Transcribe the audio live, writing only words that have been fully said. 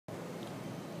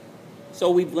So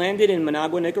we've landed in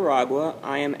Managua, Nicaragua.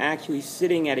 I am actually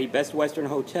sitting at a Best Western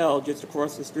hotel just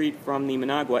across the street from the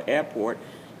Managua airport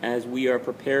as we are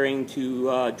preparing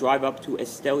to drive up to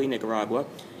Esteli, Nicaragua.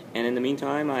 And in the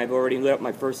meantime, I've already lit up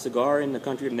my first cigar in the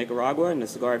country of Nicaragua, and the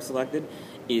cigar I've selected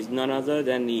is none other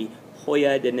than the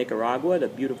Joya de Nicaragua, the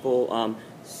beautiful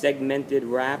segmented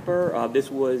wrapper. This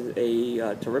was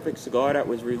a terrific cigar that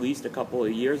was released a couple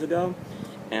of years ago,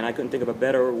 and I couldn't think of a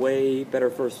better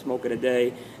first smoke of the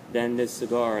day than this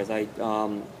cigar, as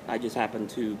I just happen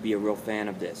to be a real fan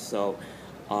of this. So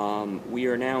we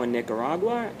are now in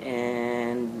Nicaragua,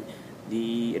 and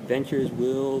the adventures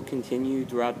will continue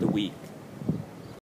throughout the week.